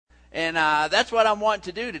And that's what I'm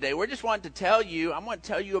wanting to do today. We're just wanting to tell you, I want to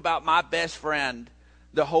tell you about my best friend,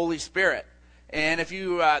 the Holy Spirit. And if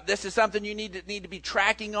you, this is something you need to be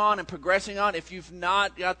tracking on and progressing on. If you've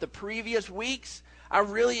not got the previous weeks, I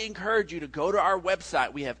really encourage you to go to our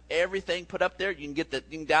website. We have everything put up there. You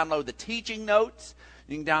can download the teaching notes.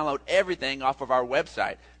 You can download everything off of our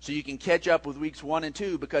website, so you can catch up with weeks 1 and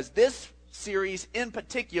 2, because this series in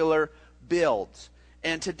particular builds.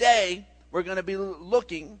 And today we're going to be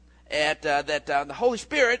looking at that the Holy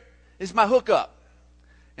Spirit is my hookup.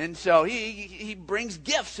 And so he brings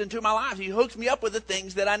gifts into my life. He hooks me up with the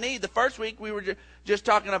things that I need. The first week we were just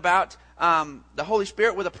talking about the Holy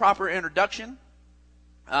Spirit with a proper introduction.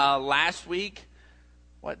 Last week,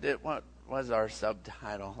 what was our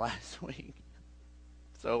subtitle last week?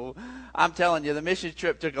 So I'm telling you, the mission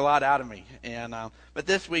trip took a lot out of me. And but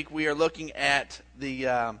this week we are looking at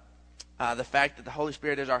the fact that the Holy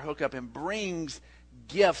Spirit is our hookup and brings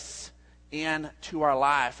gifts into our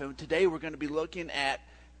life. And today we're going to be looking at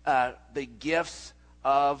the gifts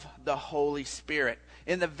of the Holy Spirit.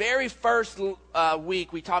 In the very first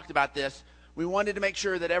week we talked about this. We wanted to make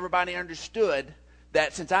sure that everybody understood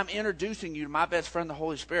that since I'm introducing you to my best friend, the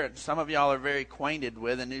Holy Spirit, some of y'all are very acquainted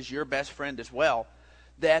with and is your best friend as well,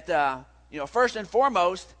 that first and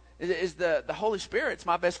foremost is the Holy Spirit's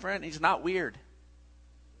my best friend. He's not weird.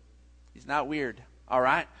 He's not weird. All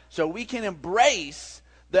right? So we can embrace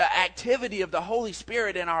the activity of the Holy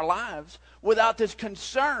Spirit in our lives without this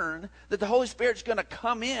concern that the Holy Spirit's going to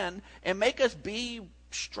come in and make us be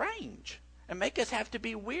strange and make us have to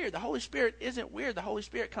be weird. The Holy Spirit isn't weird. The Holy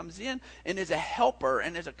Spirit comes in and is a helper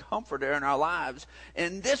and is a comforter in our lives.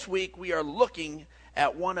 And this week we are looking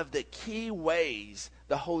at one of the key ways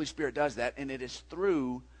the Holy Spirit does that, and it is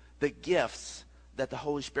through the gifts that the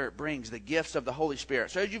Holy Spirit brings, the gifts of the Holy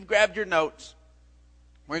Spirit. So as you've grabbed your notes,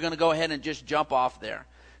 we're going to go ahead and just jump off there.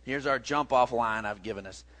 Here's our jump off line I've given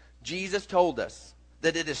us. Jesus told us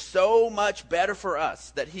that it is so much better for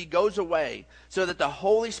us that he goes away so that the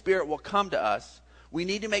Holy Spirit will come to us. We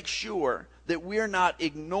need to make sure that we're not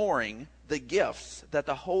ignoring the gifts that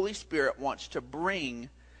the Holy Spirit wants to bring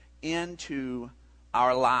into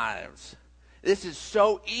our lives. This is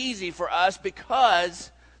so easy for us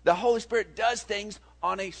because the Holy Spirit does things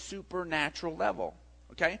on a supernatural level.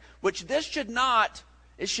 Okay? Which it should not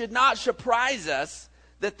surprise us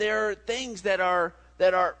that there are things that are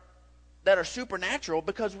supernatural,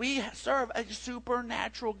 because we serve a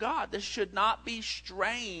supernatural God. This should not be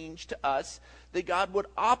strange to us that God would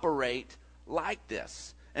operate like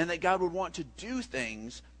this and that God would want to do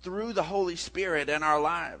things through the Holy Spirit in our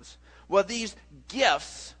lives. Well, these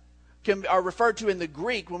gifts are referred to in the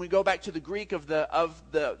Greek, when we go back to the Greek that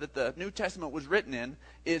the New Testament was written in,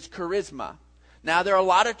 is charisma. Now, there are a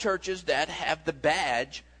lot of churches that have the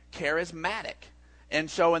badge charismatic. And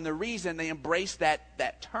so, and the reason they embrace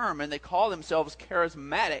that term and they call themselves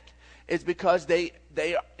charismatic is because they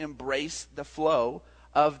embrace the flow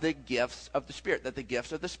of the gifts of the Spirit, that the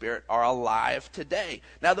gifts of the Spirit are alive today.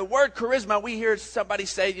 Now, the word charisma, we hear somebody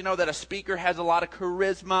say, that a speaker has a lot of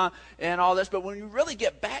charisma and all this, but when you really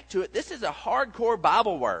get back to it, this is a hardcore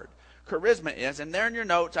Bible word. Charisma is, and there in your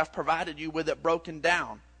notes, I've provided you with it broken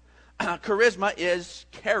down. Charisma is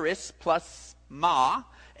charis plus ma,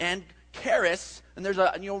 and charis, and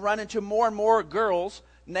you'll run into more and more girls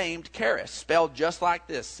named Charis, spelled just like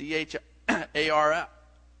this, C-H-A-R-I-S.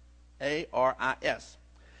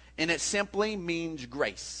 And it simply means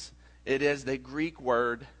grace. It is the Greek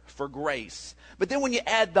word for grace. But then when you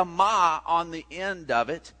add the ma on the end of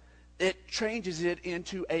it, it changes it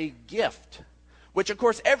into a gift. Which, of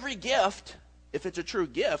course, every gift, if it's a true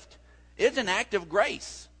gift, is an act of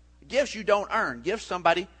grace. Gifts you don't earn. Gifts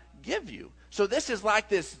somebody give you. So this is like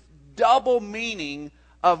this double meaning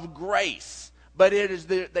of grace. But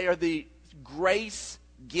they are the grace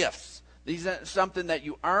gifts. These are something that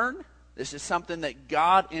you earn. This is something that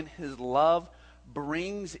God in his love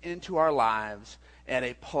brings into our lives at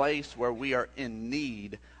a place where we are in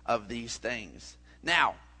need of these things.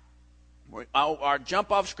 Now, our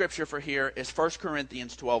jump off scripture for here is 1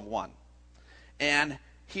 Corinthians 12:1. And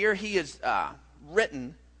here he is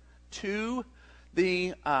written to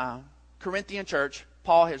the Corinthian church.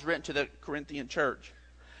 Paul has written to the Corinthian church.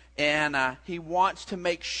 And he wants to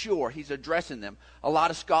make sure he's addressing them. A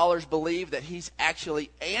lot of scholars believe that he's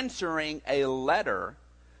actually answering a letter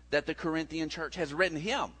that the Corinthian church has written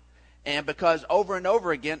him. And because over and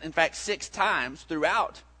over again, in fact 6 times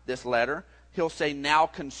throughout this letter, he'll say now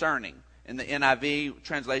concerning. In the NIV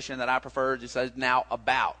translation that I prefer, it says now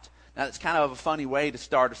about. Now that's kind of a funny way to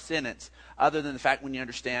start a sentence, other than the fact when you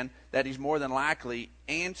understand that he's more than likely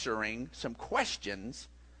answering some questions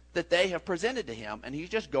that they have presented to him. And he's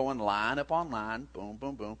just going line upon line, boom,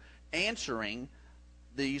 boom, boom, answering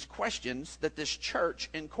these questions that this church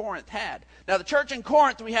in Corinth had. Now, the church in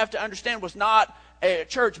Corinth, we have to understand, was not a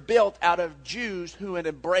church built out of Jews who had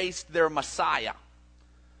embraced their Messiah.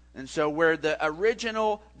 And so where the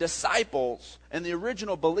original disciples and the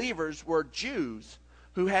original believers were Jews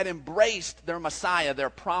who had embraced their Messiah, their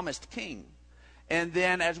promised king. And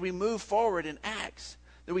then as we move forward in Acts,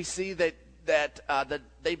 that we see that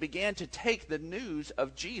they began to take the news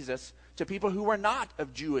of Jesus to people who were not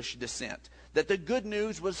of Jewish descent. That the good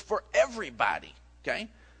news was for everybody. Okay?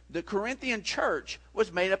 The Corinthian church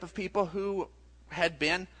was made up of people who had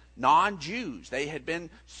been non-Jews. They had been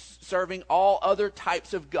serving all other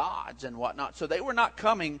types of gods and whatnot. So they were not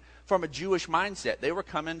coming from a Jewish mindset. They were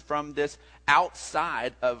coming from this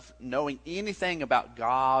outside of knowing anything about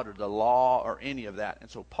God or the law or any of that. And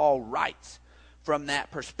so Paul writes from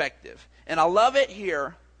that perspective. And I love it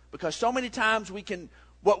here because so many times we can,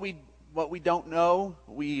 what we don't know,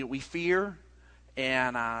 we fear.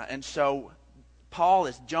 And so Paul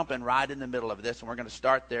is jumping right in the middle of this, and we're going to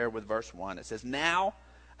start there with verse 1. It says, "Now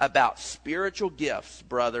about spiritual gifts,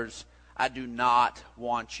 brothers, I do not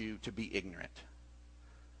want you to be ignorant."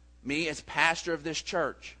 Me as pastor of this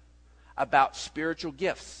church, about spiritual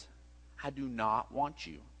gifts, I do not want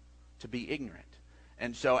you to be ignorant.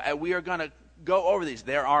 And so we are going to go over these.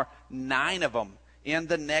 There are 9 of them. In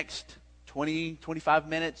the next 20, 25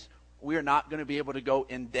 minutes, we are not going to be able to go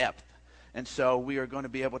in depth. And so we are going to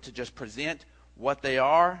be able to just present what they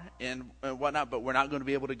are and whatnot, but we're not going to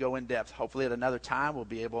be able to go in depth. Hopefully at another time we'll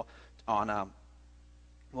be able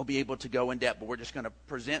to go in depth, but we're just going to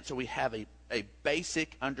present so we have a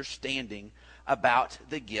basic understanding about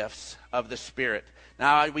the gifts of the Spirit.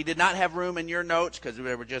 Now, we did not have room in your notes because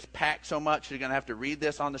we were just packed so much. You're going to have to read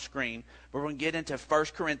this on the screen. But we're going to get into 1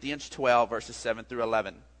 Corinthians 12, verses 7 through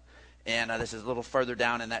 11. And this is a little further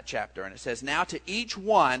down in that chapter. And it says, "Now to each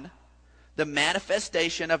one the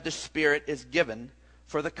manifestation of the Spirit is given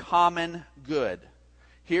for the common good."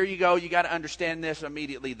 Here you go. You got to understand this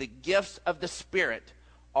immediately. The gifts of the Spirit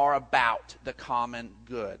are about the common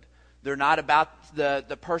good. They're not about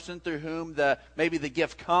the person through whom maybe the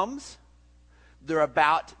gift comes. They're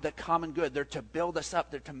about the common good. They're to build us up.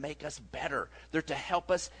 They're to make us better. They're to help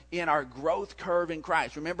us in our growth curve in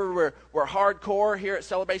Christ. Remember, we're hardcore here at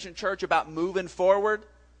Celebration Church about moving forward.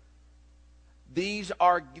 These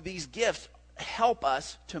gifts help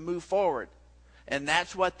us to move forward. And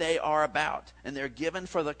that's what they are about. And they're given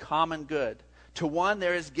for the common good. To one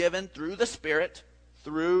there is given through the Spirit,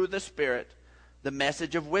 the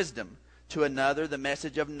message of wisdom. To another the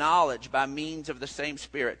message of knowledge by means of the same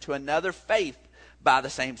Spirit. To another faith by the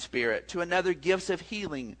same Spirit. To another gifts of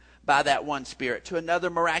healing by that one Spirit. To another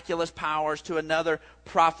miraculous powers. To another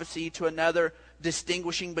prophecy. To another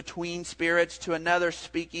distinguishing between spirits. To another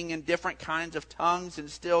speaking in different kinds of tongues. And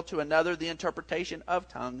still to another the interpretation of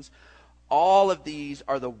tongues. All of these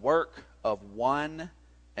are the work of one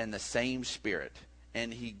and the same Spirit.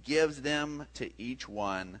 And he gives them to each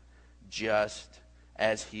one just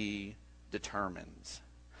as he determines.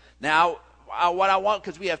 Now, what I want,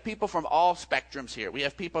 because we have people from all spectrums here. We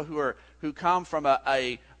have people who come from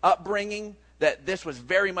a upbringing that this was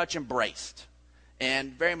very much embraced.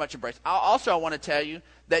 And very much embraced. I want to tell you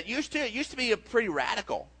that it used to be a pretty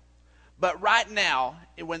radical. But right now,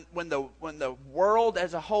 when the world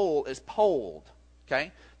as a whole is polled,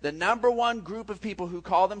 okay, the number one group of people who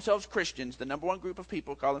call themselves Christians, in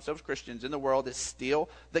the world is still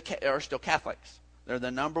Catholics. They're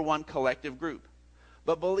the number one collective group.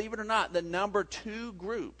 But believe it or not, the number 2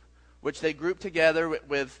 group, which they group together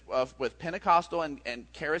with Pentecostal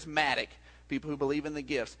and charismatic people who believe in the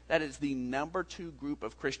gifts, that is the number 2 group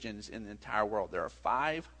of Christians in the entire world. There are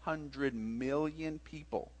 500 million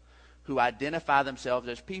people who identify themselves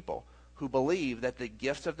as people who believe that the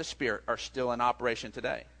gifts of the Spirit are still in operation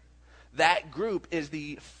today. That group is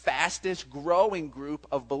the fastest growing group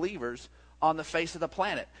of believers on the face of the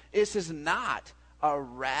planet. This is not a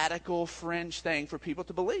radical fringe thing for people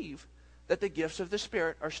to believe that the gifts of the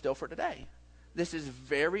Spirit are still for today. This is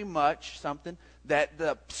very much something that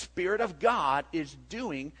the Spirit of God is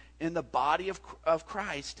doing in the body of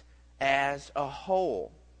Christ as a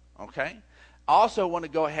whole. Okay? Also want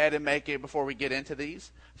to go ahead and make it, before we get into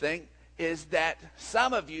these things, is that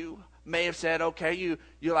some of you may have said, okay,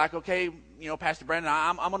 you're like, okay, Pastor Brandon,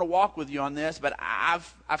 I'm going to walk with you on this, but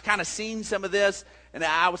I've kind of seen some of this, and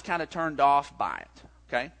I was kind of turned off by it.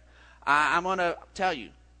 Okay, I'm going to tell you,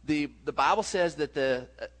 the Bible says that the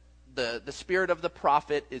spirit of the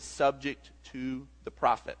prophet is subject to the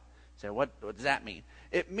prophet. So what does that mean?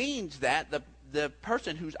 It means that the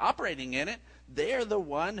person who's operating in it, they're the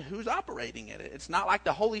one who's operating in it. It's not like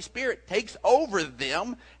the Holy Spirit takes over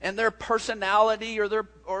them and their personality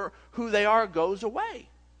or who they are goes away.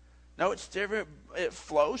 No, it's different. It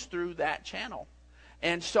flows through that channel.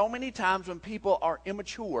 And so many times when people are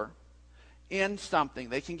immature in something,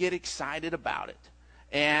 they can get excited about it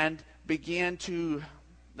and begin to,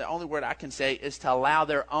 the only word I can say is to allow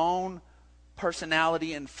their own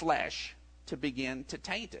personality and flesh to begin to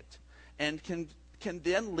taint it, and can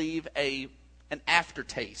then leave an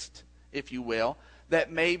aftertaste, if you will,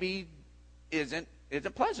 that maybe isn't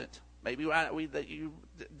pleasant. Maybe that you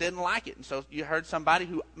didn't like it, and so you heard somebody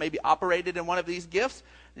who maybe operated in one of these gifts,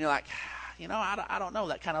 and you're like, I don't know,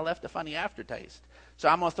 that kind of left a funny aftertaste, so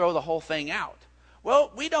I'm going to throw the whole thing out.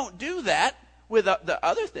 Well, we don't do that with the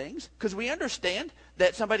other things, because we understand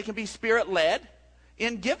that somebody can be Spirit-led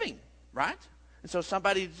in giving, right? And so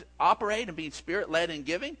somebody's operating and being Spirit-led in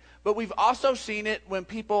giving, but we've also seen it when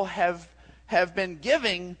people have been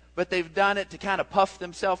giving, but they've done it to kind of puff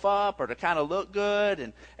themselves up or to kind of look good,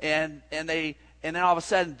 and then all of a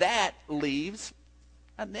sudden that leaves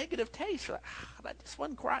a negative taste. Like, that just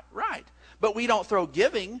wasn't quite right. But we don't throw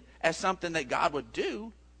giving as something that God would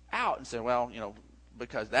do out and say, well,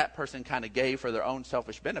 because that person kind of gave for their own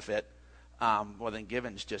selfish benefit, well, then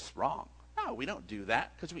giving's just wrong. No, we don't do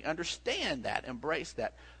that, because we understand that, embrace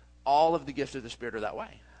that. All of the gifts of the Spirit are that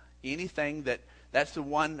way. Anything that's the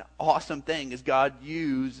one awesome thing, is God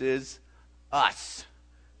uses us,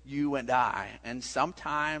 you and I. And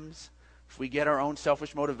sometimes if we get our own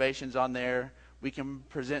selfish motivations on there, we can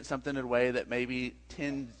present something in a way that maybe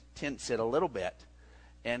tints it a little bit,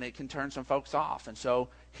 and it can turn some folks off. And so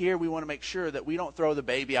here we want to make sure that we don't throw the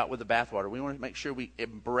baby out with the bathwater. We want to make sure we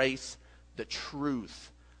embrace the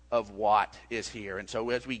truth of what is here. And so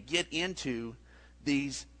as we get into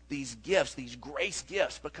these gifts, these grace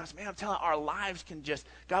gifts, because, man, I'm telling you, our lives can just,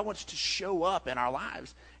 God wants to show up in our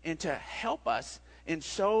lives and to help us in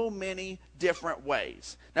so many different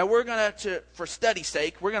ways. Now, we're going to, for study's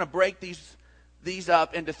sake, we're going to break these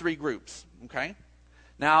up into 3 groups, okay?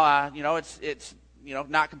 Now, it's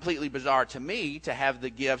not completely bizarre to me to have the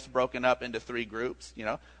gifts broken up into 3 groups.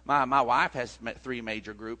 My wife has 3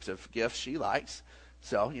 major groups of gifts she likes.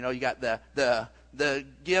 So, you got the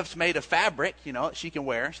gifts made of fabric, she can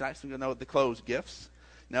wear. She likes to know the clothes gifts.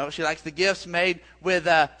 She likes the gifts made with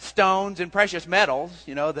stones and precious metals,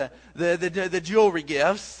 the jewelry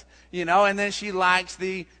gifts, and then she likes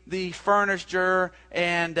the furniture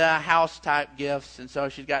and house type gifts. And so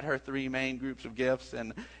she's got her 3 main groups of gifts.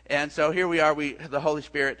 And so here we are. The Holy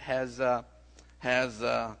Spirit has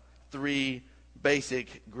 3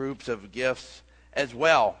 basic groups of gifts as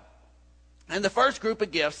well. And the first group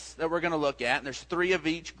of gifts that we're going to look at, and there's 3 of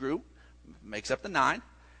each group, makes up the 9,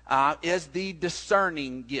 is the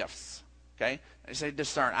discerning gifts. Okay? I say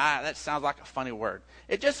discern. That sounds like a funny word.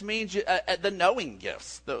 It just means the knowing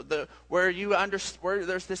gifts, where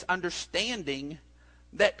there's this understanding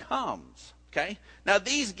that comes. Okay? Now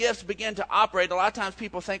these gifts begin to operate. A lot of times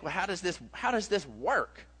people think, well, how does this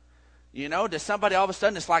work? Does somebody all of a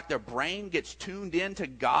sudden, it's like their brain gets tuned into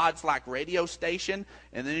God's radio station,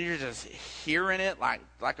 and then you're just hearing it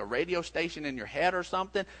like a radio station in your head or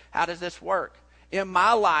something? How does this work? In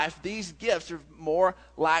my life, these gifts are more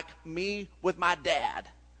like me with my dad.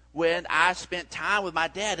 When I spent time with my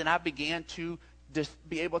dad, and I began to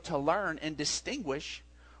be able to learn and distinguish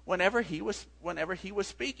whenever he was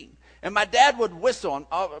speaking. And my dad would whistle, and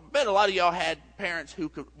I bet a lot of y'all had parents who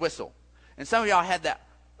could whistle. And some of y'all had that.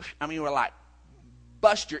 We're like,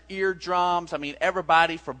 bust your eardrums.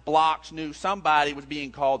 Everybody for blocks knew somebody was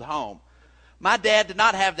being called home. My dad did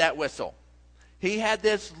not have that whistle. He had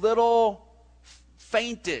this little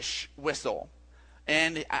faintish whistle.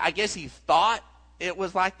 And I guess he thought it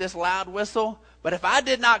was like this loud whistle. But if I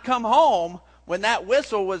did not come home when that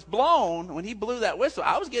whistle was blown, when he blew that whistle,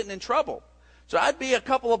 I was getting in trouble. So I'd be a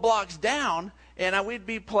couple of blocks down, and we'd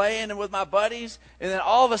be playing with my buddies, and then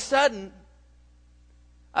all of a sudden,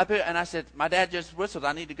 I said, my dad just whistled,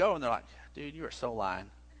 I need to go. And they're like, dude, you are so lying.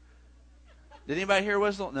 Did anybody hear a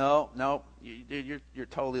whistle? No. Dude, you're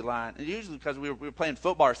totally lying. And usually because we were playing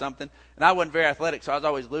football or something, and I wasn't very athletic, so I was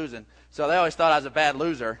always losing. So they always thought I was a bad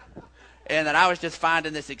loser. And then I was just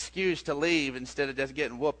finding this excuse to leave instead of just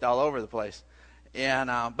getting whooped all over the place. And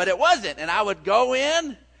but it wasn't. And I would go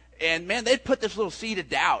in, and, man, they'd put this little seed of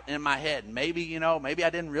doubt in my head. And maybe I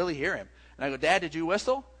didn't really hear him. And I go, Dad, did you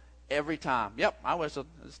whistle? Every time. Yep, I whistled.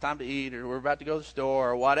 It's time to eat, or we're about to go to the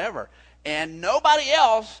store, or whatever. And nobody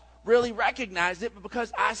else really recognized it, but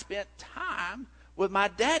because I spent time with my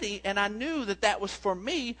daddy and I knew that was for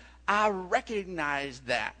me, I recognize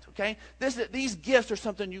that, okay? These gifts are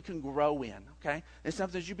something you can grow in, okay? It's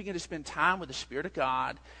something as you begin to spend time with the Spirit of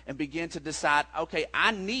God and begin to decide, okay,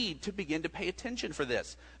 I need to begin to pay attention for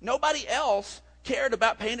this. Nobody else cared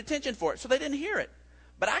about paying attention for it, so they didn't hear it.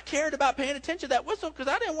 But I cared about paying attention to that whistle because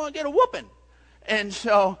I didn't want to get a whooping. And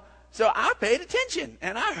so I paid attention,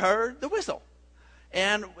 and I heard the whistle.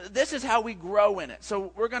 And this is how we grow in it.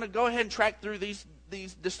 So we're going to go ahead and track through these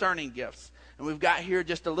discerning gifts. And we've got here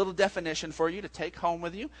just a little definition for you to take home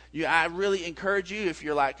with you. I really encourage you, if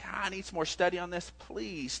you're like, I need some more study on this,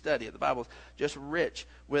 please study it. The Bible's just rich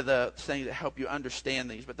with things that help you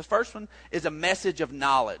understand these. But the first one is a message of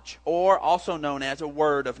knowledge, or also known as a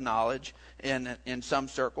word of knowledge in some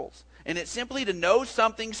circles. And it's simply to know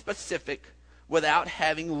something specific without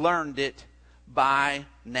having learned it by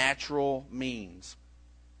natural means.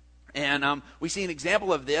 And we see an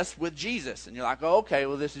example of this with Jesus. And you're like, oh, okay,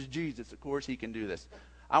 well, this is Jesus. Of course he can do this.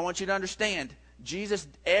 I want you to understand, Jesus,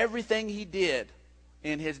 everything he did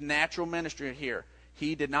in his natural ministry here,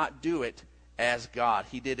 he did not do it as God.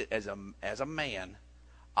 He did it as a man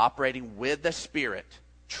operating with the Spirit,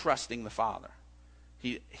 trusting the Father.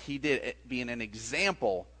 He did it being an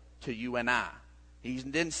example to you and I. He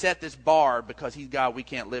didn't set this bar because he's God we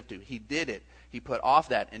can't live to. He did it. He put off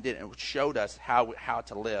that and did it and showed us how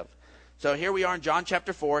to live. So here we are in John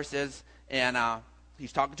chapter 4. It says, and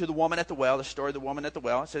he's talking to the woman at the well, the story of the woman at the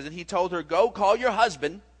well. It says, and he told her, go call your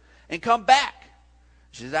husband and come back.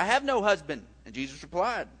 She says, I have no husband. And Jesus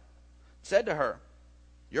replied, said to her,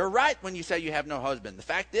 you're right when you say you have no husband. The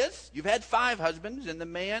fact is, you've had 5 husbands, and the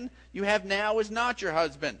man you have now is not your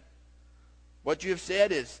husband. What you have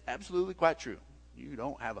said is absolutely quite true. You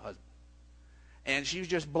don't have a husband. And she was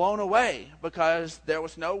just blown away because there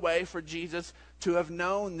was no way for Jesus to have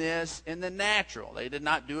known this in the natural. They did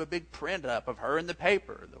not do a big print up of her in the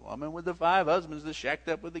paper. The woman with the 5 husbands that shacked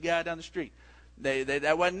up with the guy down the street.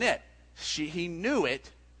 That wasn't it. He knew it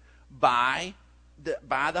by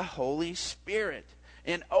the Holy Spirit.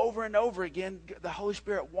 And over again, the Holy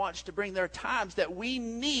Spirit wants to bring there times that we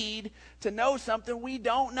need to know something we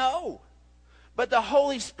don't know. But the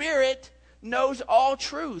Holy Spirit knows all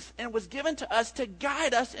truth and was given to us to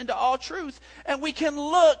guide us into all truth. And we can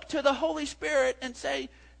look to the Holy Spirit and say,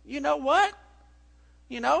 you know what?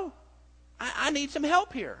 I need some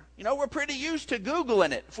help here. We're pretty used to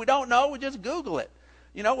Googling it. If we don't know, we just Google it.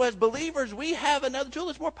 As believers, we have another tool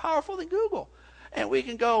that's more powerful than Google. And we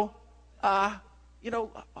can go,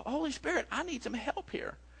 Holy Spirit, I need some help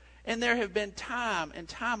here. And there have been time and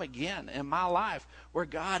time again in my life where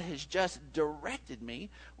God has just directed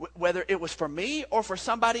me, whether it was for me or for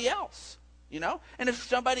somebody else, And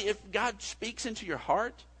if God speaks into your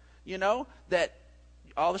heart, that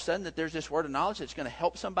all of a sudden that there's this word of knowledge that's going to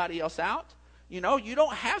help somebody else out, you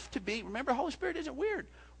don't have to be, remember, Holy Spirit isn't weird.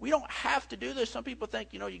 We don't have to do this. Some people think,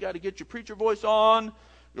 you got to get your preacher voice on.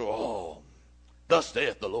 Oh, thus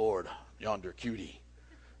saith the Lord, yonder cutie.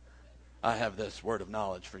 I have this word of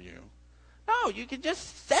knowledge for you. No, you can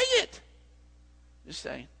just say it. Just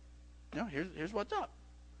say, here's what's up.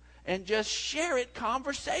 And just share it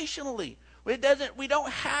conversationally. We don't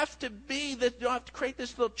have to be this, you don't have to create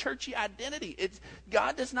this little churchy identity.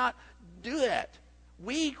 God does not do that.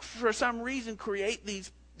 We, for some reason, create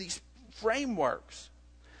these frameworks.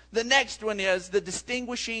 The next one is the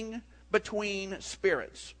distinguishing between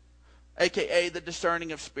spirits, a.k.a. the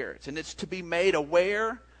discerning of spirits. And it's to be made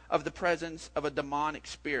aware of the presence of a demonic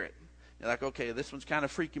spirit. You're like, okay, this one's kind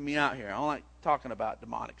of freaking me out here. I don't like talking about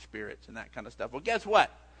demonic spirits and that kind of stuff. Well, guess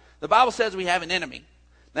what? The Bible says we have an enemy.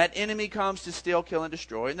 That enemy comes to steal, kill, and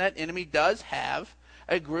destroy. And that enemy does have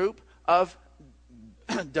a group of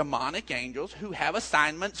demonic angels who have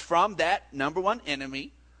assignments from that number one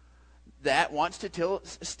enemy that wants to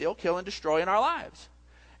steal, kill, and destroy in our lives.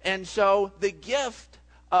 And so the gift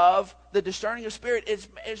of the discerning of spirit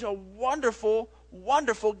is a wonderful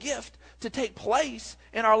gift to take place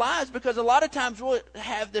in our lives, because a lot of times we'll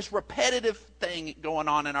have this repetitive thing going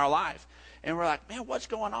on in our life. And we're like, man, what's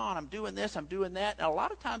going on? I'm doing this, I'm doing that. And a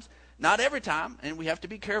lot of times, not every time, and we have to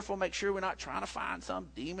be careful, make sure we're not trying to find some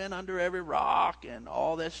demon under every rock and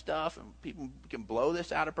all this stuff. And people can blow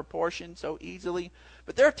this out of proportion so easily.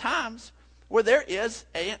 But there are times where there is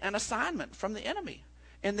an assignment from the enemy.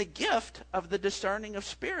 And the gift of the discerning of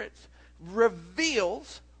spirits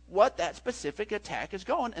reveals what that specific attack is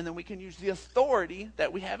going, and then we can use the authority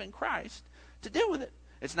that we have in Christ to deal with it.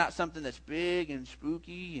 It's not something that's big and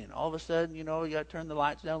spooky, and all of a sudden, you got to turn the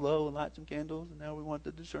lights down low and light some candles, and now we want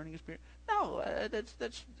the discerning of spirit. No,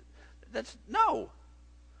 that's no.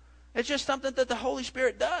 It's just something that the Holy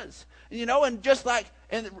Spirit does, and just like,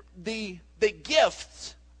 and the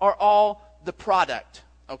gifts are all the product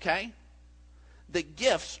okay? The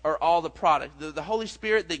gifts are all the product. The Holy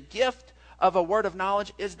Spirit, the gift of a word of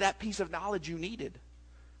knowledge is that piece of knowledge you needed.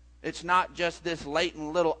 It's not just this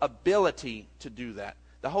latent little ability to do that.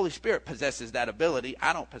 The Holy Spirit possesses that ability.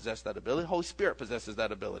 I don't possess that ability. The Holy Spirit possesses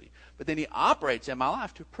that ability. But then he operates in my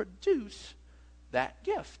life to produce that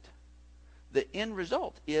gift. The end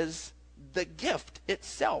result is the gift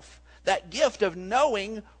itself. That gift of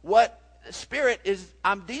knowing what spirit is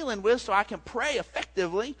I'm dealing with so I can pray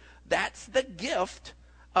effectively. That's the gift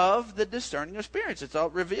of the discerning of spirits. It's all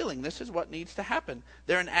revealing. This is what needs to happen.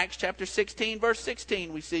 There in Acts chapter 16, verse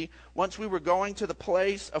 16, we see, once we were going to the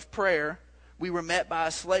place of prayer, we were met by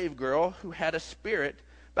a slave girl who had a spirit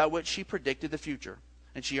by which she predicted the future.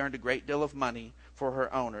 And she earned a great deal of money for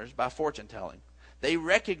her owners by fortune telling. They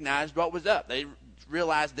recognized what was up. They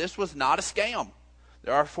realized this was not a scam.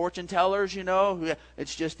 There are fortune tellers, who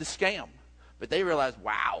it's just a scam. But they realized,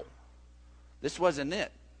 wow, this wasn't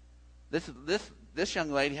it. This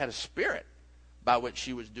young lady had a spirit by which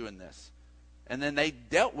she was doing this. And then they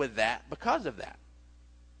dealt with that because of that.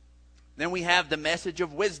 Then we have the message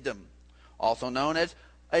of wisdom, also known as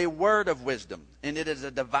a word of wisdom. And it is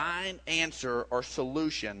a divine answer or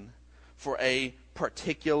solution for a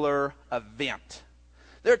particular event.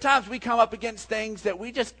 There are times we come up against things that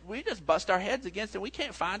we just bust our heads against and we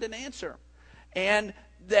can't find an answer. And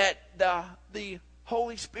that the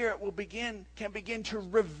Holy Spirit can begin to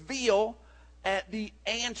reveal at the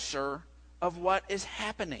answer of what is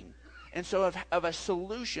happening. And so of a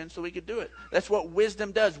solution so we could do it. That's what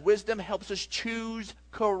wisdom does. Wisdom helps us choose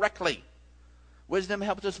correctly. Wisdom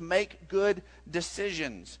helps us make good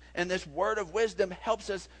decisions. And this word of wisdom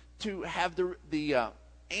helps us to have the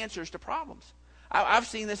answers to problems. I've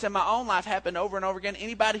seen this in my own life happen over and over again.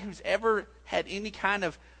 Anybody who's ever had any kind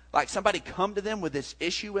of, like somebody come to them with this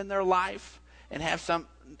issue in their life and have some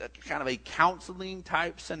kind of a counseling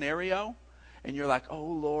type scenario, and you're like, oh,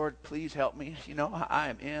 Lord, please help me. I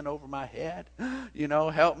am in over my head.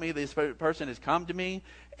 Help me. This person has come to me.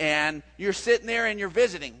 And you're sitting there and you're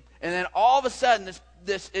visiting. And then all of a sudden,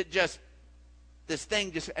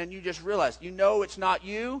 and you just realize, it's not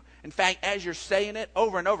you. In fact, as you're saying it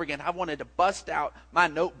over and over again, I wanted to bust out my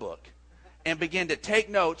notebook and begin to take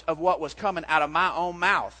notes of what was coming out of my own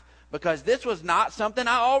mouth. Because this was not something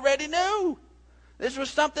I already knew. This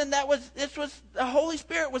was something the Holy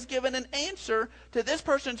Spirit was giving an answer to this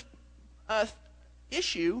person's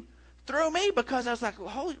issue through me, because I was like,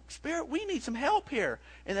 Holy Spirit, we need some help here.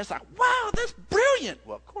 And it's like, wow, that's brilliant.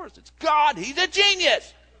 Well, of course, it's God. He's a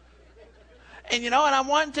genius. And, and I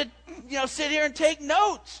wanted to, sit here and take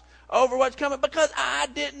notes over what's coming because I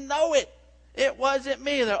didn't know it. It wasn't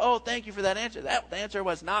me. Oh, thank you for that answer. That answer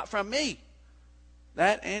was not from me.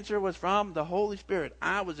 That answer was from the Holy Spirit.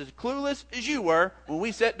 I was as clueless as you were when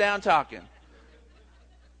we sat down talking.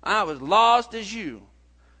 I was lost as you.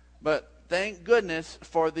 But thank goodness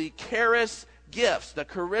for the charis gifts, the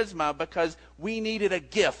charisma, because we needed a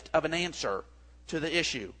gift of an answer to the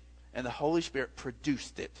issue. And the Holy Spirit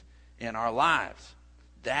produced it in our lives.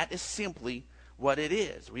 That is simply what it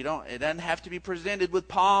is. It doesn't have to be presented with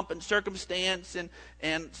pomp and circumstance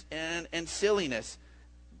and silliness.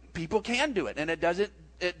 People can do it, and it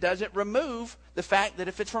doesn't remove the fact that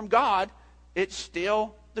if it's from God, it's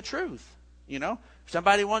still the truth. If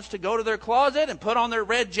somebody wants to go to their closet and put on their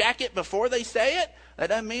red jacket before they say it, that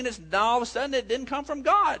doesn't mean it's all of a sudden it didn't come from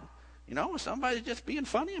God. Somebody's just being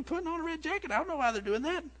funny and putting on a red jacket. I don't know why they're doing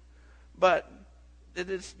that. But it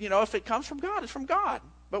is, if it comes from God, it's from God.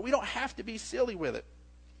 But we don't have to be silly with it.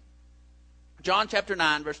 John chapter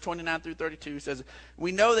 9, verse 29 through 32 says,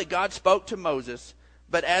 we know that God spoke to Moses,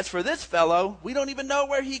 but as for this fellow, we don't even know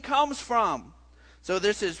where he comes from. So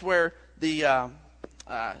this is where the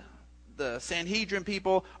Sanhedrin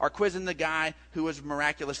people are quizzing the guy who was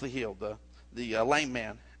miraculously healed, the lame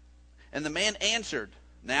man. And the man answered,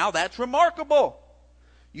 now that's remarkable.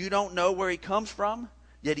 You don't know where he comes from,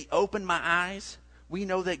 yet he opened my eyes. We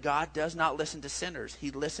know that God does not listen to sinners.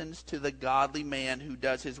 He listens to the godly man who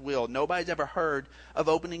does his will. Nobody's ever heard of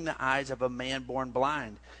opening the eyes of a man born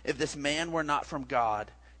blind. If this man were not from God,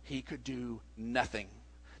 he could do nothing.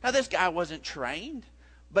 Now, this guy wasn't trained,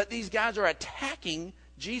 but these guys are attacking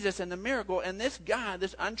Jesus and the miracle, and this guy,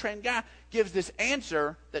 this untrained guy, gives this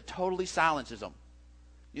answer that totally silences them.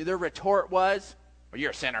 Their retort was, well,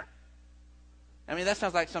 you're a sinner. I mean, that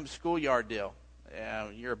sounds like some schoolyard deal.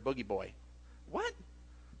 You're a boogie boy. What?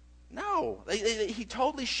 No. He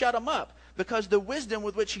totally shut him up because the wisdom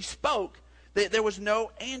with which he spoke, there was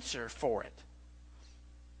no answer for it.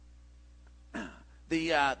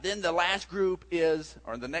 Then the last group is,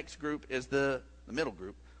 or the next group is the middle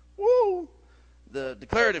group. Woo! The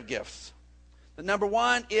declarative gifts. Number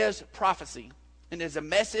one is prophecy. And it's a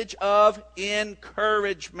message of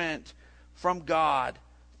encouragement from God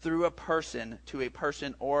through a person to a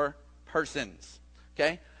person or persons.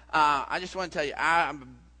 Okay? I just want to tell you,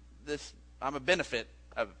 I'm a benefit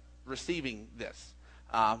of receiving this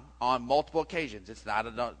on multiple occasions. It's not, I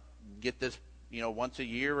don't get this, once a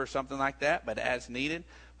year or something like that, but as needed.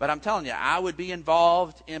 But I'm telling you, I would be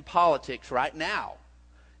involved in politics right now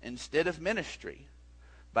instead of ministry.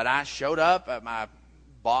 But I showed up. My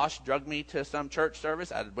boss drugged me to some church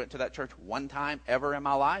service. I went to that church one time ever in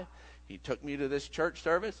my life. He took me to this church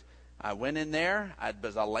service. I went in there. I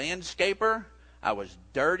was a landscaper. I was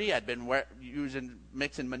dirty. I'd been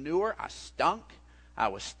mixing manure. I stunk. I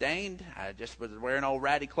was stained. I just was wearing old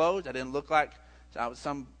ratty clothes. I didn't look like I was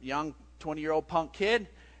some young 20-year-old punk kid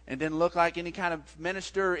and didn't look like any kind of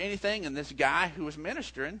minister or anything. And this guy who was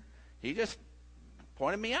ministering, he just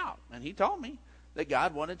pointed me out. And he told me that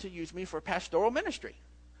God wanted to use me for pastoral ministry.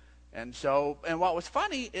 And what was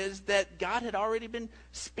funny is that God had already been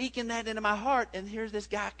speaking that into my heart. And here's this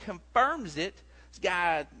guy confirms it. This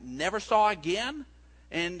guy I never saw again.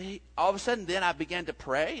 And all of a sudden, then I began to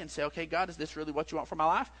pray and say, okay, God, is this really what you want for my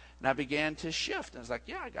life? And I began to shift. And I was like,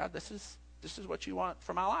 yeah, God, this is what you want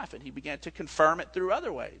for my life. And he began to confirm it through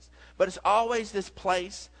other ways. But it's always this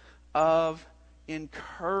place of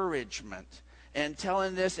encouragement and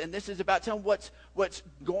telling this. And this is about telling what's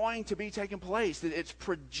going to be taking place. It's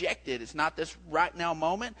projected. It's not this right now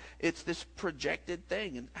moment. It's this projected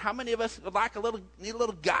thing. And how many of us need a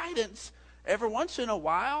little guidance every once in a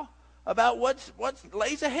while about what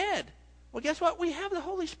lays ahead? Well, guess what? We have the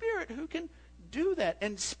Holy Spirit who can do that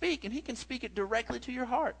and speak, and he can speak it directly to your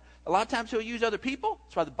heart. A lot of times he'll use other people.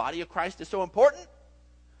 That's why the body of Christ is so important.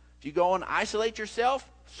 If you go and isolate yourself,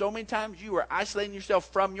 so many times you are isolating yourself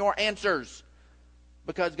from your answers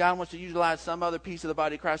because God wants to utilize some other piece of the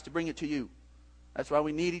body of Christ to bring it to you. That's why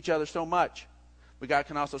we need each other so much. But God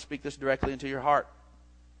can also speak this directly into your heart.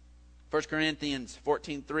 1 Corinthians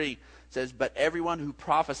 14:3 says, but everyone who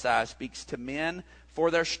prophesies speaks to men for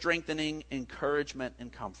their strengthening, encouragement,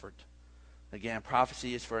 and comfort. Again,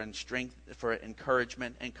 prophecy is for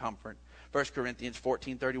encouragement and comfort. 1 Corinthians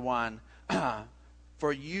 14:31,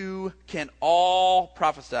 for you can all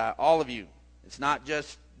prophesy, all of you. It's not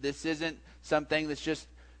just, this isn't something that's just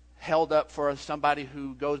held up for somebody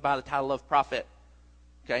who goes by the title of prophet.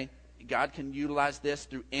 Okay? God can utilize this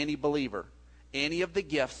through any believer. Any of the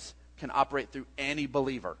gifts can operate through any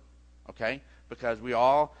believer. Okay? Because we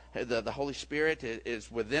all, the Holy Spirit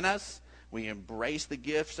is within us. We embrace the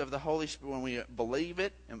gifts of the Holy Spirit. When we believe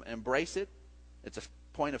it and embrace it, it's a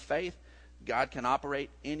point of faith. God can operate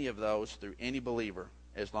any of those through any believer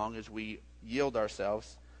as long as we yield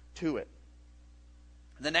ourselves to it.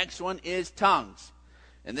 The next one is tongues.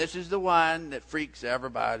 And this is the one that freaks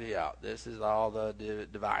everybody out. This is all the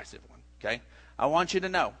divisive one. Okay? I want you to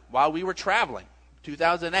know, while we were traveling,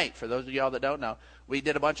 2008, for those of y'all that don't know, we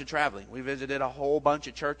did a bunch of traveling. We visited a whole bunch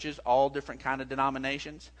of churches, all different kind of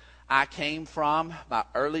denominations. I came from, my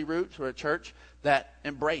early roots were a church that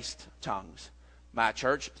embraced tongues. My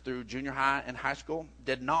church, through junior high and high school,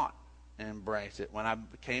 did not embrace it. When I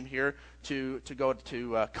came here to go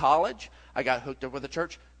to college, I got hooked up with a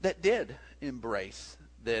church that did embrace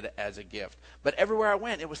that as a gift. But everywhere I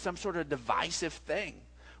went, it was some sort of divisive thing.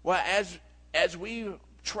 Well, as we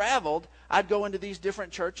traveled, I'd go into these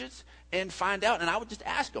different churches and find out, and I would just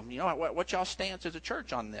ask them, what y'all stance as a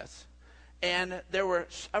church on this? And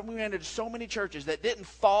we ran into so many churches that didn't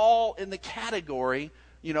fall in the category,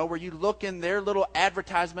 where you look in their little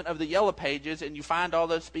advertisement of the Yellow Pages and you find all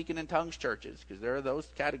those speaking in tongues churches, because there are those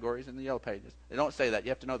categories in the Yellow Pages. They don't say that. You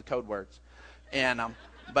have to know the code words. And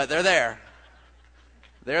but they're there.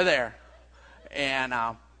 They're there. And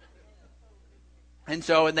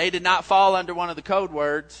they did not fall under one of the code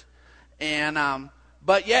words. And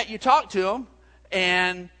but yet you talk to them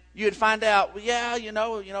and you'd find out,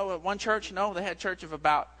 at one church, they had a church of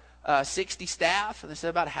about 60 staff, and they said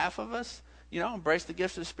about half of us, embrace the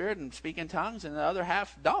gifts of the Spirit and speak in tongues, and the other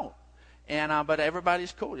half don't. And but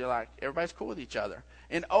everybody's cool. Everybody's cool with each other.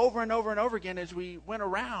 And over and over and over again, as we went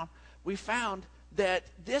around, we found that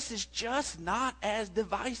this is just not as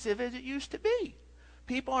divisive as it used to be.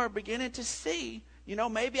 People are beginning to see,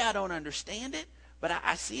 maybe I don't understand it, but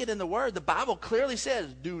I see it in the Word. The Bible clearly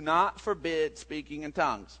says, do not forbid speaking in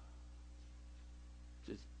tongues.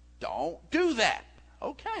 Just don't do that.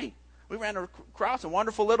 Okay. We ran across a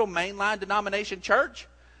wonderful little mainline denomination church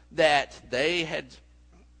that they had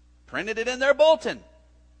printed it in their bulletin.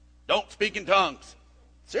 Don't speak in tongues.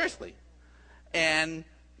 Seriously. And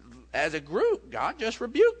as a group, God just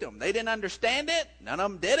rebuked them. They didn't understand it. None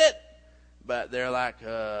of them did it. But they're like,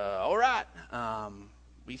 all right,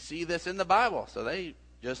 we see this in the Bible. So they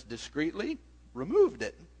just discreetly removed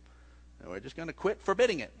it. And we're just going to quit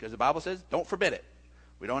forbidding it because the Bible says don't forbid it.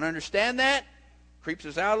 We don't understand that. Creeps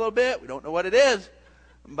us out a little bit. We don't know what it is.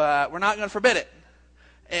 But we're not going to forbid it.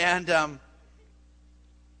 And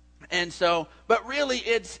so, but really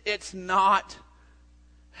it's not,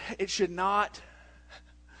 it should not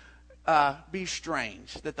be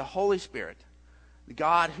strange that the Holy Spirit, the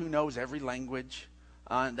God who knows every language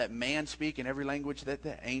that man speak and every language that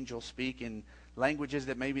the angels speak in languages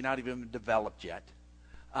that maybe not even developed yet,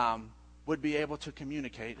 would be able to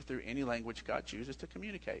communicate through any language God chooses to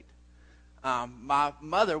communicate. My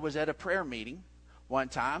mother was at a prayer meeting one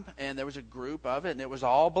time, and there was a group of it, and it was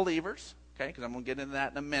all believers, okay, because I'm going to get into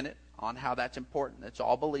that in a minute on how that's important. It's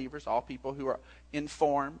all believers, all people who are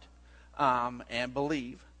informed and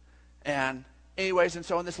believe. And anyways, and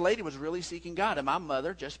so and this lady was really seeking God, and my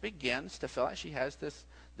mother just begins to feel like she has this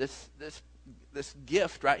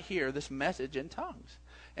gift right here, this message in tongues.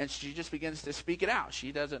 And she just begins to speak it out.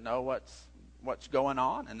 She doesn't know what's going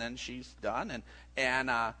on, and then she's done.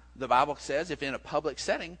 And the Bible says if in a public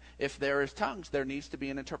setting, if there is tongues, there needs to be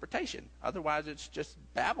an interpretation. Otherwise, it's just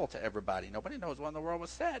babble to everybody. Nobody knows what in the world was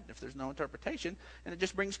said if there's no interpretation, and it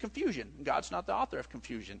just brings confusion. God's not the author of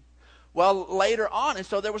confusion. Well, later on, and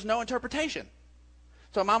so there was no interpretation.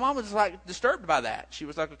 So my mom was like disturbed by that. She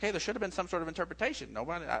was like, okay, there should have been some sort of interpretation.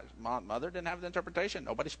 My mother didn't have the interpretation.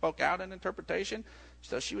 Nobody spoke out in interpretation.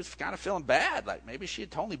 So she was kind of feeling bad. Like maybe she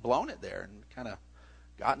had totally blown it there and kind of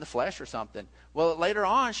got in the flesh or something. Well, later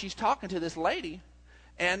on, she's talking to this lady.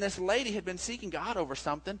 And this lady had been seeking God over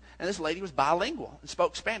something. And this lady was bilingual and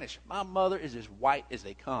spoke Spanish. My mother is as white as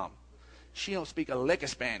they come. She don't speak a lick of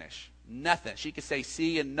Spanish. Nothing. She could say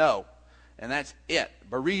sí and no. And that's it.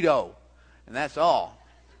 Burrito. And that's all.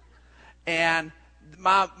 And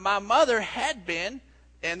my mother had been,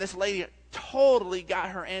 and this lady totally got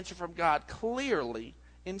her answer from God clearly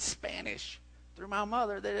in Spanish through my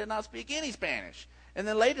mother. They did not speak any Spanish. And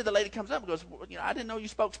then later the lady comes up and goes, well, I didn't know you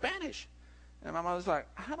spoke Spanish. And my mother's like,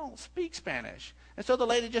 I don't speak Spanish. And so the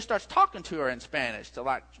lady just starts talking to her in Spanish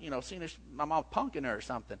to seeing my mom punking her or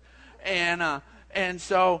something. And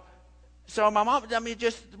so my mom,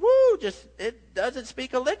 it doesn't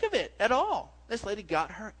speak a lick of it at all. This lady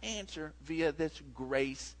got her answer via this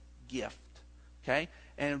grace gift, okay?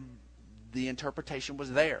 And the interpretation was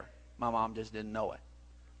there. My mom just didn't know it.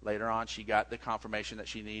 Later on, she got the confirmation that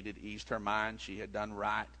she needed, eased her mind. She had done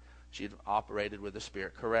right. She had operated with the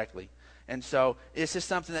Spirit correctly. And so this is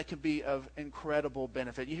something that can be of incredible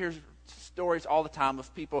benefit. You hear stories all the time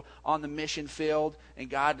of people on the mission field, and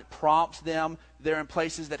God prompts them. They're in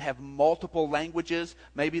places that have multiple languages.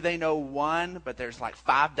 Maybe they know one, but there's like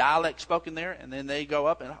 5 dialects spoken there, and then they go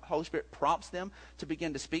up, and the Holy Spirit prompts them to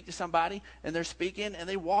begin to speak to somebody, and they're speaking, and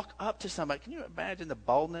they walk up to somebody. Can you imagine the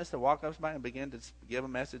boldness to walk up to somebody and begin to give a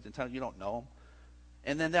message and tell them you don't know them?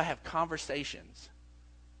 And then they'll have conversations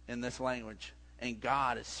in this language, and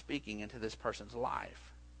God is speaking into this person's life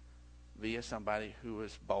via somebody who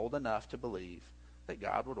is bold enough to believe that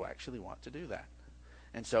God would actually want to do that.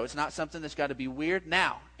 And so it's not something that's got to be weird.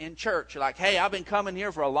 Now, in church, you're like, hey, I've been coming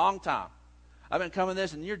here for a long time. I've been coming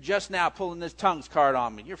this, and you're just now pulling this tongues card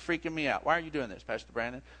on me. You're freaking me out. Why are you doing this, Pastor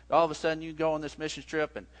Brandon? All of a sudden you go on this mission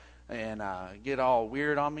trip and get all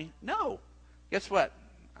weird on me? No. Guess what?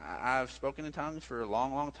 I've spoken in tongues for a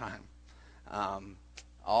long, long time.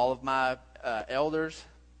 All of my elders,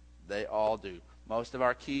 they all do. Most of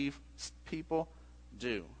our key people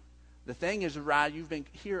do. The thing is, Ryan, you've been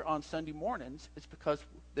here on Sunday mornings, it's because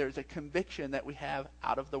there's a conviction that we have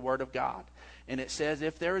out of the Word of God. And it says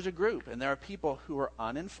if there is a group and there are people who are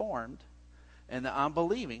uninformed and the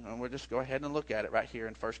unbelieving, and we'll just go ahead and look at it right here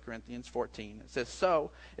in 1 Corinthians 14. It says, so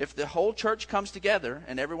if the whole church comes together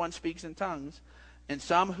and everyone speaks in tongues, and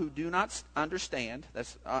some who do not understand,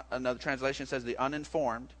 that's another translation says the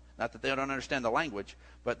uninformed, not that they don't understand the language,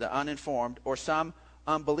 but the uninformed, or some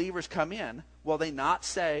unbelievers come in, will they not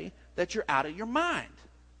say that you're out of your mind?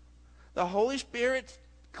 The Holy Spirit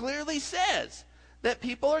clearly says that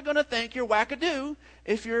people are going to think you're wackadoo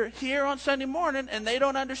if you're here on Sunday morning and they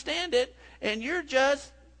don't understand it, and you're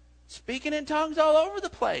just speaking in tongues all over the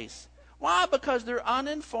place. Why? Because they're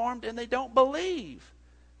uninformed and they don't believe.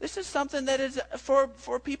 This is something that is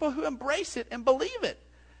for people who embrace it and believe it.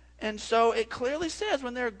 And so it clearly says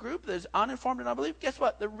when they're a group that is uninformed and unbelieving, guess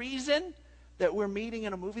what? The reason that we're meeting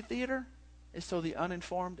in a movie theater is so the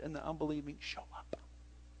uninformed and the unbelieving show up.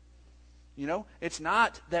 You know, it's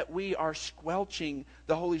not that we are squelching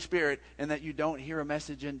the Holy Spirit and that you don't hear a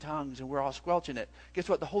message in tongues and we're all squelching it. Guess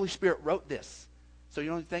what? The Holy Spirit wrote this. So you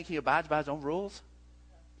don't think he abides by his own rules?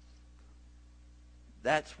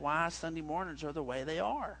 That's why Sunday mornings are the way they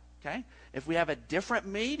are. Okay? If we have a different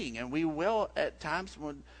meeting, and we will at times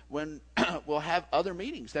when we'll have other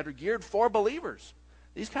meetings that are geared for believers,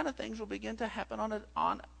 these kind of things will begin to happen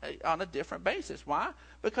on a different basis. Why?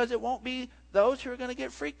 Because it won't be those who are going to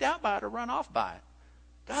get freaked out by it or run off by it.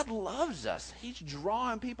 God loves us. He's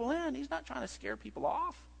drawing people in. He's not trying to scare people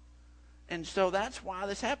off. And so that's why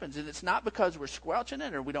this happens. And it's not because we're squelching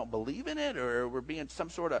it or we don't believe in it or we're being some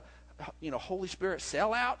sort of Holy Spirit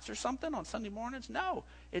sellouts or something on Sunday mornings. No,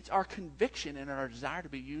 it's our conviction and our desire to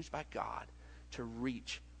be used by God to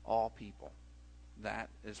reach all people. That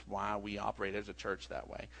is why we operate as a church that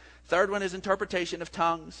way. Third one is interpretation of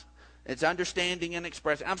tongues. It's understanding and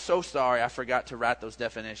expressing. I'm so sorry I forgot to write those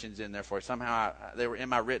definitions in there for you. Somehow they were in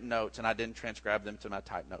my written notes and I didn't transcribe them to my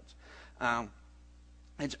typed notes.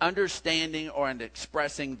 It's understanding or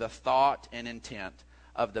expressing the thought and intent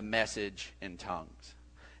of the message in tongues.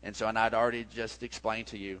 And I'd already just explained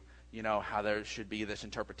to you, how there should be this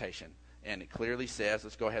interpretation. And it clearly says,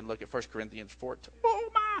 let's go ahead and look at 1 Corinthians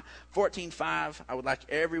 14:5. I would like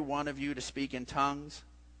every one of you to speak in tongues.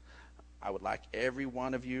 I would like every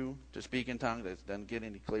one of you to speak in tongues. It doesn't get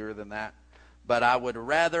any clearer than that. But I would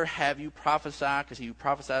rather have you prophesy, because he who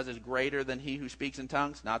prophesies is greater than he who speaks in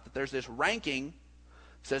tongues. Not that there's this ranking.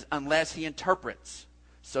 It says, unless he interprets,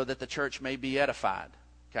 so that the church may be edified.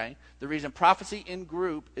 Okay? The reason prophecy in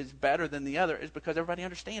group is better than the other is because everybody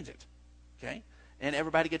understands it. Okay? And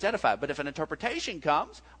everybody gets edified. But if an interpretation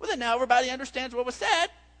comes, well, then now everybody understands what was said,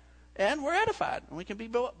 and we're edified, and we can be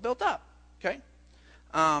built up. Okay?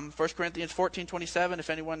 1 Corinthians 14:27, if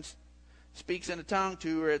anyone speaks in a tongue,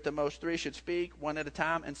 2 or at the most 3 should speak, 1 at a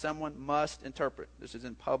time, and someone must interpret. This is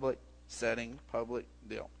in public setting, public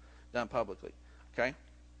deal, done publicly. Okay?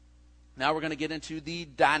 Now we're going to get into the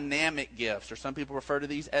dynamic gifts, or some people refer to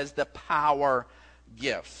these as the power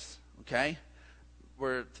gifts. Okay?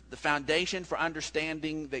 Where the foundation for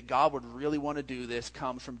understanding that God would really want to do this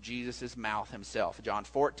comes from Jesus' mouth himself. John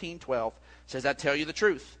 14:12 says, I tell you the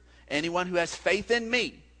truth. Anyone who has faith in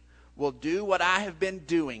me will do what I have been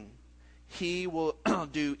doing. He will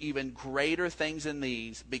do even greater things than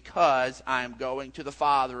these because I am going to the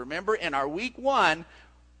Father. Remember, in our week 1,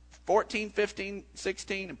 14, 15,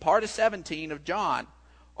 16, and part of 17 of John,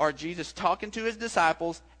 are Jesus talking to his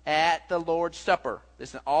disciples at the Lord's Supper.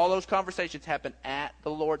 All those conversations happen at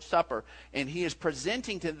the Lord's Supper. And he is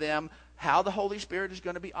presenting to them how the Holy Spirit is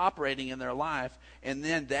going to be operating in their life. And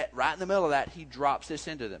then that right in the middle of that, he drops this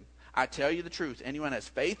into them. I tell you the truth. Anyone who has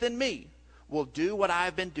faith in me will do what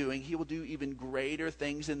I've been doing. He will do even greater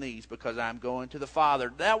things than these because I'm going to the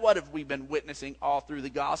Father. Now what have we been witnessing all through the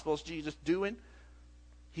Gospels? Jesus doing?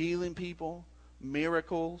 Healing people,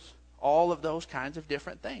 miracles, all of those kinds of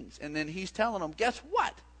different things. And then he's telling them, guess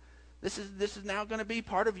what? This is now going to be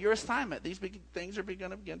part of your assignment. These big things are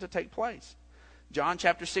going to begin to take place. John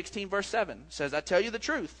chapter 16, verse 7 says, I tell you the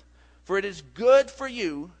truth, for it is good for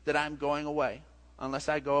you that I'm going away. Unless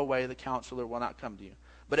I go away, the counselor will not come to you.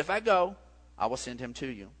 But if I go, I will send him to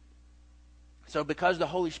you. So because the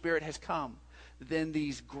Holy Spirit has come, then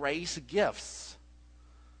these grace gifts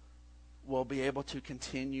will be able to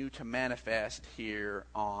continue to manifest here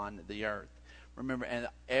on the earth. Remember, and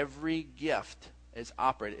every gift is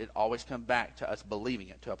operated. It always comes back to us believing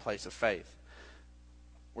it, to a place of faith.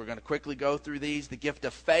 We're going to quickly go through these. The gift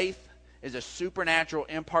of faith is a supernatural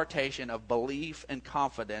impartation of belief and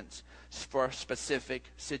confidence for a specific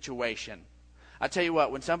situation. I tell you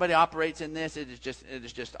what, when somebody operates in this, it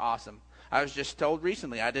is just awesome. I was just told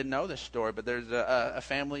recently, I didn't know this story, but there's a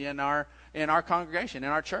family in our congregation, in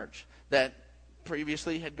our church, that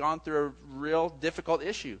previously had gone through a real difficult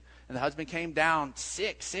issue. And the husband came down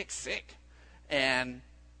sick. And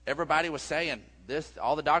everybody was saying,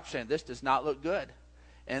 all the doctors saying, this does not look good.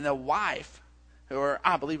 And the wife,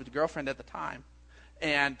 I believe it was the girlfriend at the time,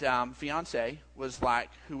 and fiance was like,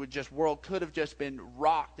 world could have just been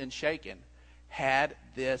rocked and shaken, had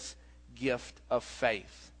this gift of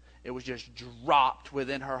faith. It was just dropped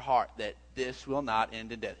within her heart that this will not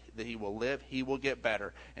end in death, that he will live, he will get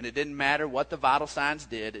better. And it didn't matter what the vital signs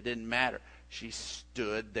did. It didn't matter. She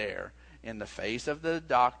stood there in the face of the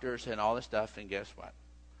doctors and all this stuff, and guess what?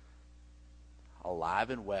 Alive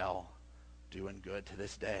and well, doing good to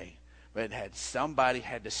this day. But somebody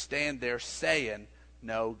had to stand there saying,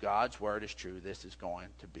 no, God's word is true. This is going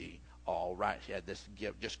to be all right. She had this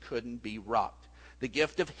gift, just couldn't be rocked. The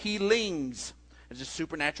gift of healings is a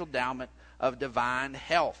supernatural endowment of divine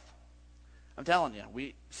health. I'm telling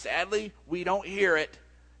you, sadly, we don't hear it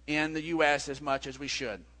in the U.S. as much as we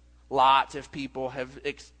should. Lots of people have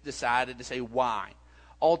decided to say why.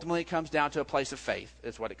 Ultimately, it comes down to a place of faith.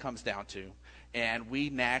 Is what it comes down to. And we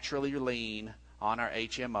naturally lean on our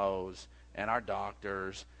HMOs and our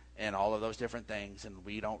doctors and all of those different things, and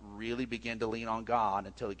we don't really begin to lean on God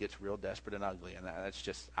until it gets real desperate and ugly. And that's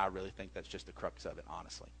just, I really think that's just the crux of it,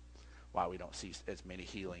 honestly, why we don't see as many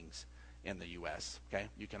healings in the U.S. Okay,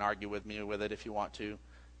 you can argue with me with it if you want to,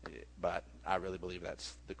 but I really believe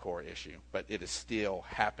that's the core issue. But it is still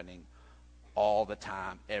happening all the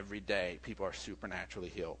time, every day. People are supernaturally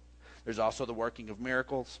healed. There's also the working of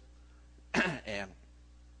miracles, and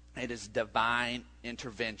it is divine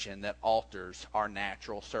intervention that alters our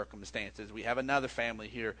natural circumstances. We have another family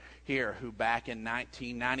here who back in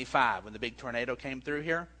 1995, when the big tornado came through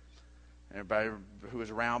here, everybody who was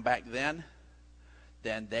around back then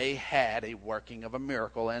they had a working of a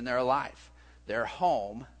miracle in their life. Their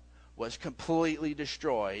home was completely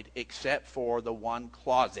destroyed except for the one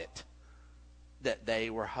closet that they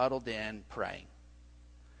were huddled in praying.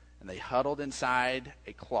 And they huddled inside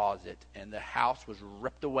a closet, and the house was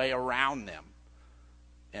ripped away around them.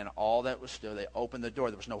 And all that was still, they opened the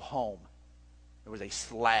door. There was no home. There was a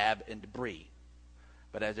slab and debris.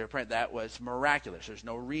 But as they were praying, that was miraculous. There's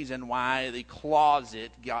no reason why the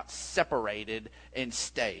closet got separated and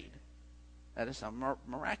stayed. That is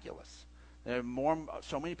miraculous.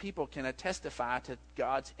 So many people can testify to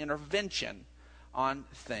God's intervention on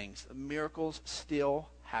things. Miracles still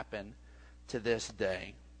happen to this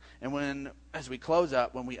day. And as we close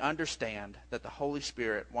up, when we understand that the Holy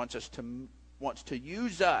Spirit wants to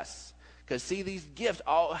use us, because see, these gifts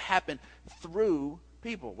all happen through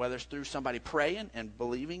people, whether it's through somebody praying and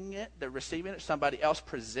believing it, they're receiving it, somebody else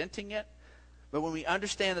presenting it. But when we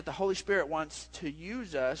understand that the Holy Spirit wants to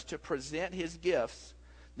use us to present his gifts,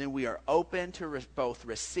 then we are open to both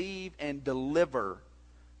receive and deliver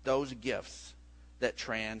those gifts that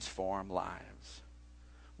transform lives.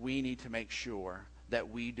 We need to make sure that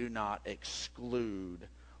we do not exclude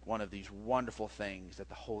one of these wonderful things that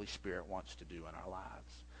the Holy Spirit wants to do in our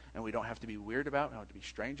lives. And we don't have to be weird about it. We don't have to be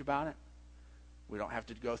strange about it. We don't have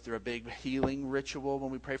to go through a big healing ritual when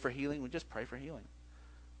we pray for healing. We just pray for healing.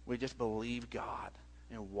 We just believe God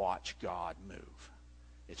and watch God move.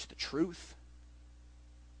 It's the truth.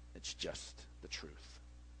 It's just the truth.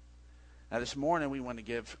 Now this morning we want to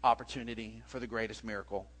give opportunity for the greatest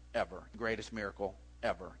miracle ever. Greatest miracle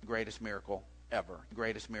ever. Greatest miracle ever.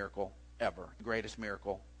 Greatest miracle ever. Greatest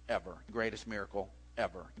miracle ever. Greatest miracle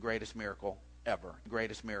ever. Greatest miracle ever.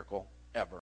 Greatest miracle ever.